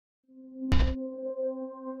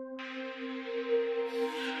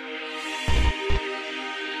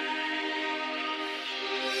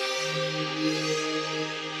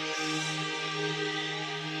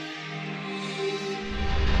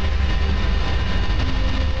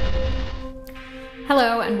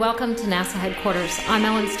Hello and welcome to NASA headquarters. I'm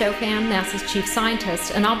Ellen Stofan, NASA's chief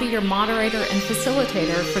scientist, and I'll be your moderator and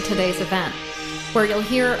facilitator for today's event, where you'll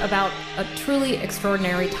hear about a truly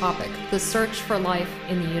extraordinary topic, the search for life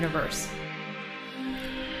in the universe.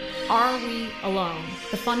 Are we alone?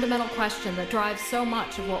 The fundamental question that drives so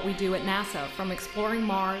much of what we do at NASA, from exploring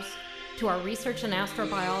Mars to our research in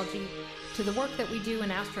astrobiology to the work that we do in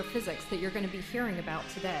astrophysics that you're going to be hearing about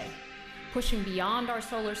today, pushing beyond our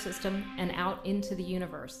solar system and out into the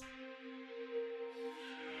universe.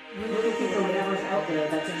 We're looking for whatever's out there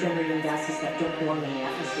that's generating gases that don't belong in the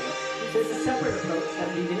atmosphere. There's a separate approach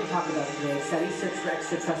that we didn't talk about today, SETI, search for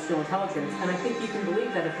extraterrestrial intelligence, and I think you can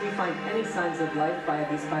believe that if we find any signs of life via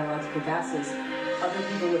these biological gases, other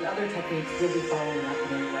people with other techniques will be following up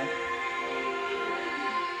in any way.